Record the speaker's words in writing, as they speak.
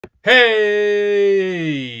Hey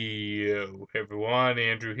everyone,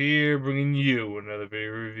 Andrew here, bringing you another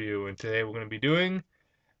video review, and today we're going to be doing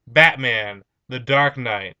Batman: The Dark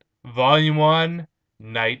Knight, Volume 1,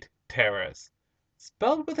 Night Terrors.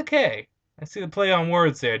 Spelled with a K. I see the play on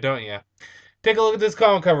words there, don't you? Take a look at this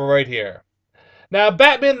comic cover right here. Now,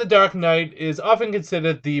 Batman: The Dark Knight is often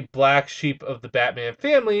considered the black sheep of the Batman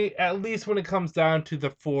family, at least when it comes down to the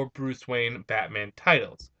four Bruce Wayne Batman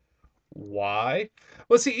titles. Why?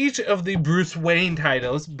 Well, see, each of the Bruce Wayne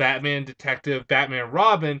titles, Batman, Detective, Batman,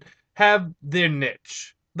 Robin, have their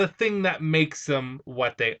niche. The thing that makes them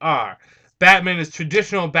what they are. Batman is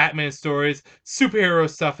traditional Batman stories, superhero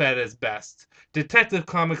stuff at its best. Detective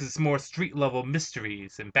Comics is more street level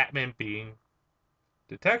mysteries, and Batman being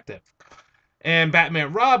detective. And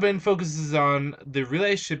Batman Robin focuses on the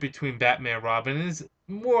relationship between Batman and Robin and is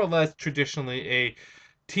more or less traditionally a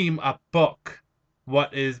team up book.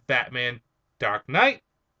 What is Batman Dark Knight?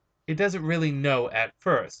 It doesn't really know at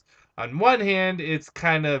first. On one hand, it's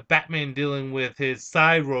kind of Batman dealing with his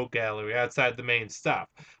side rogue gallery outside the main stuff.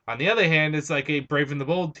 On the other hand, it's like a Brave and the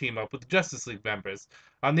Bold team up with the Justice League members.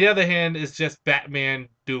 On the other hand, it's just Batman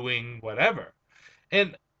doing whatever.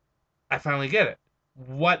 And I finally get it.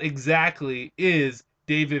 What exactly is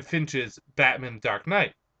David Finch's Batman Dark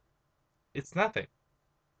Knight? It's nothing.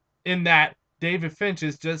 In that, David Finch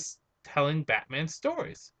is just telling Batman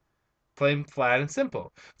stories. Plain, flat, and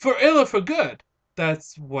simple. For ill or for good,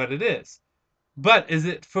 that's what it is. But is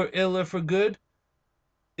it for ill or for good?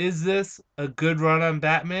 Is this a good run on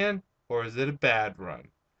Batman, or is it a bad run?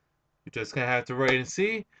 You're just going to have to wait and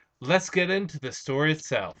see. Let's get into the story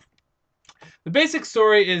itself. The basic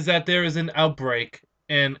story is that there is an outbreak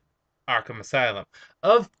in Arkham Asylum.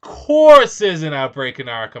 Of course there's an outbreak in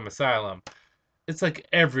Arkham Asylum. It's like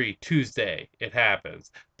every Tuesday it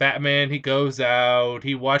happens. Batman, he goes out,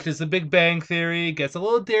 he watches The Big Bang Theory, gets a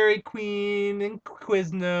little Dairy Queen and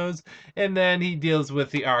Quiznos, and then he deals with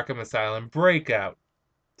the Arkham Asylum breakout.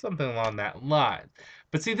 Something along that line.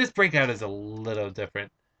 But see, this breakout is a little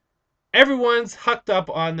different. Everyone's hooked up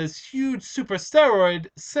on this huge super steroid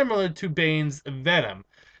similar to Bane's Venom.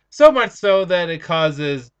 So much so that it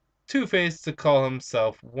causes Two-Face to call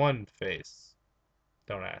himself One-Face.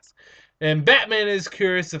 Don't ask. And Batman is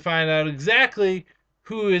curious to find out exactly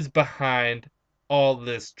who is behind all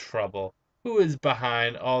this trouble. Who is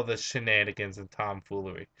behind all the shenanigans and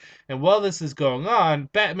tomfoolery. And while this is going on,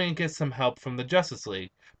 Batman gets some help from the Justice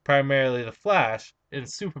League, primarily the Flash and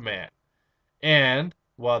Superman. And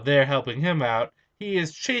while they're helping him out, he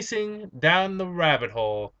is chasing down the rabbit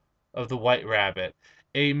hole of the White Rabbit,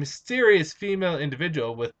 a mysterious female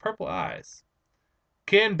individual with purple eyes.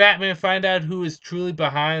 Can Batman find out who is truly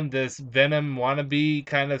behind this Venom wannabe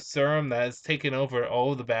kind of serum that has taken over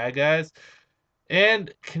all the bad guys?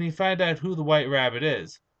 And can he find out who the White Rabbit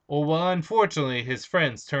is? Or will, unfortunately, his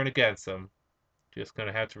friends turn against him? Just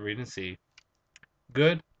gonna have to read and see.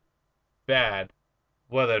 Good, bad,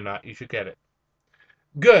 whether or not you should get it.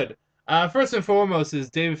 Good. First and foremost is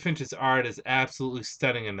David Finch's art is absolutely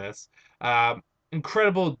stunning in this.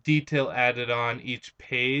 Incredible detail added on each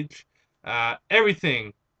page.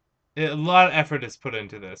 Everything, a lot of effort is put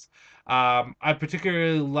into this. I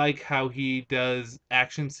particularly like how he does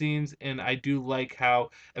action scenes, and I do like how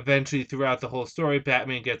eventually throughout the whole story,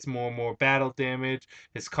 Batman gets more and more battle damage,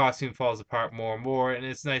 his costume falls apart more and more, and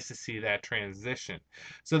it's nice to see that transition.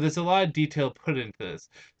 So there's a lot of detail put into this.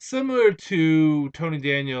 Similar to Tony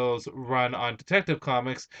Daniels' run on Detective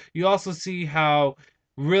Comics, you also see how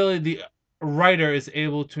really the writer is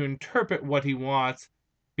able to interpret what he wants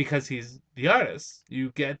because he's the artist. You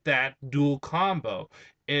get that dual combo.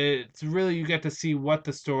 It's really, you get to see what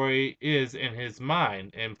the story is in his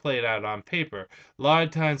mind and play it out on paper. A lot of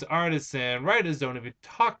times artists and writers don't even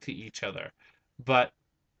talk to each other. But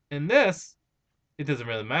in this, it doesn't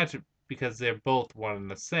really matter because they're both one and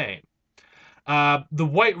the same. The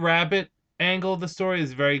White Rabbit angle of the story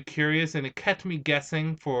is very curious, and it kept me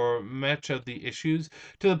guessing for much of the issues,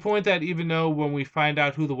 to the point that even though when we find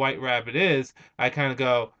out who the White Rabbit is, I kind of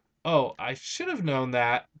go, oh, I should have known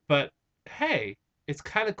that, but hey, it's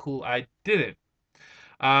kind of cool I didn't.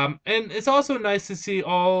 And it's also nice to see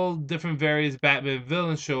all different various Batman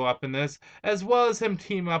villains show up in this, as well as him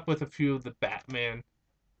team up with a few of the Batman,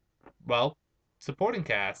 well, supporting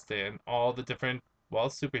cast and all the different, well,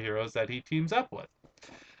 superheroes that he teams up with.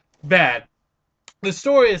 Bad. The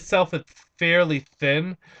story itself is fairly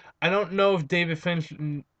thin. I don't know if David Finch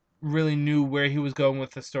really knew where he was going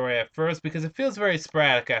with the story at first because it feels very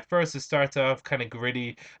sporadic. At first, it starts off kind of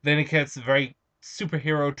gritty, then it gets very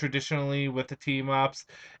superhero traditionally with the team ups,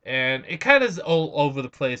 and it kind of is all over the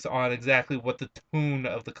place on exactly what the tone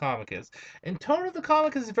of the comic is. And tone of the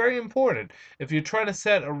comic is very important. If you're trying to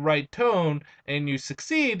set a right tone and you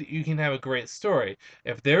succeed, you can have a great story.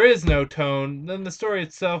 If there is no tone, then the story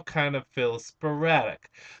itself kind of feels sporadic.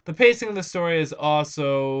 The pacing of the story is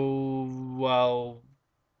also, well,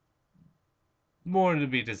 more to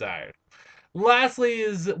be desired. Lastly,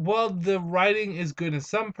 is while the writing is good in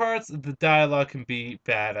some parts, the dialogue can be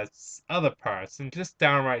bad at other parts and just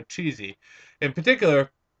downright cheesy. In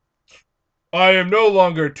particular, I am no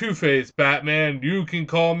longer Two-Face, Batman. You can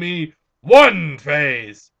call me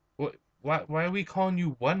One-Face. Why are we calling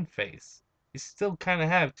you One-Face? You still kind of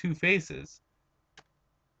have two faces.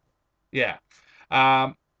 Yeah.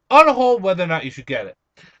 Um, on a whole, whether or not you should get it.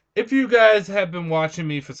 If you guys have been watching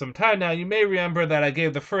me for some time now, you may remember that I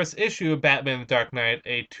gave the first issue of Batman the Dark Knight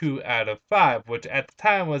a 2 out of 5, which at the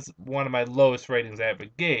time was one of my lowest ratings I ever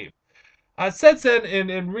gave. Since then,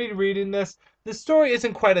 in rereading this, the story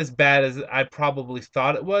isn't quite as bad as I probably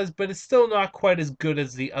thought it was, but it's still not quite as good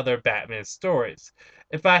as the other Batman stories.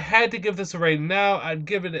 If I had to give this a rating now, I'd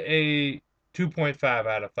give it a 2.5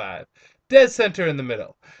 out of 5. Dead center in the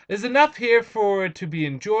middle. There's enough here for it to be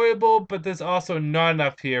enjoyable, but there's also not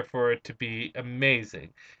enough here for it to be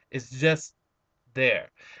amazing. It's just there.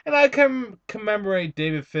 And I can commemorate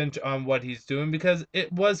David Finch on what he's doing because it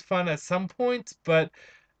was fun at some points, but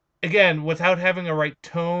again, without having a right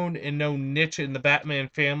tone and no niche in the Batman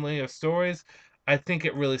family of stories, I think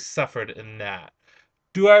it really suffered in that.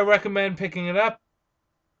 Do I recommend picking it up?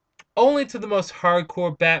 Only to the most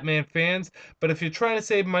hardcore Batman fans, but if you're trying to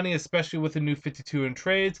save money, especially with the new 52 in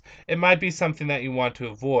trades, it might be something that you want to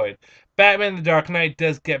avoid. Batman the Dark Knight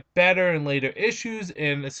does get better in later issues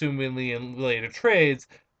and assumingly in later trades,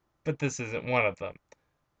 but this isn't one of them.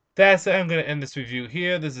 That's it. I'm going to end this review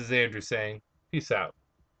here. This is Andrew saying, peace out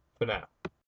for now.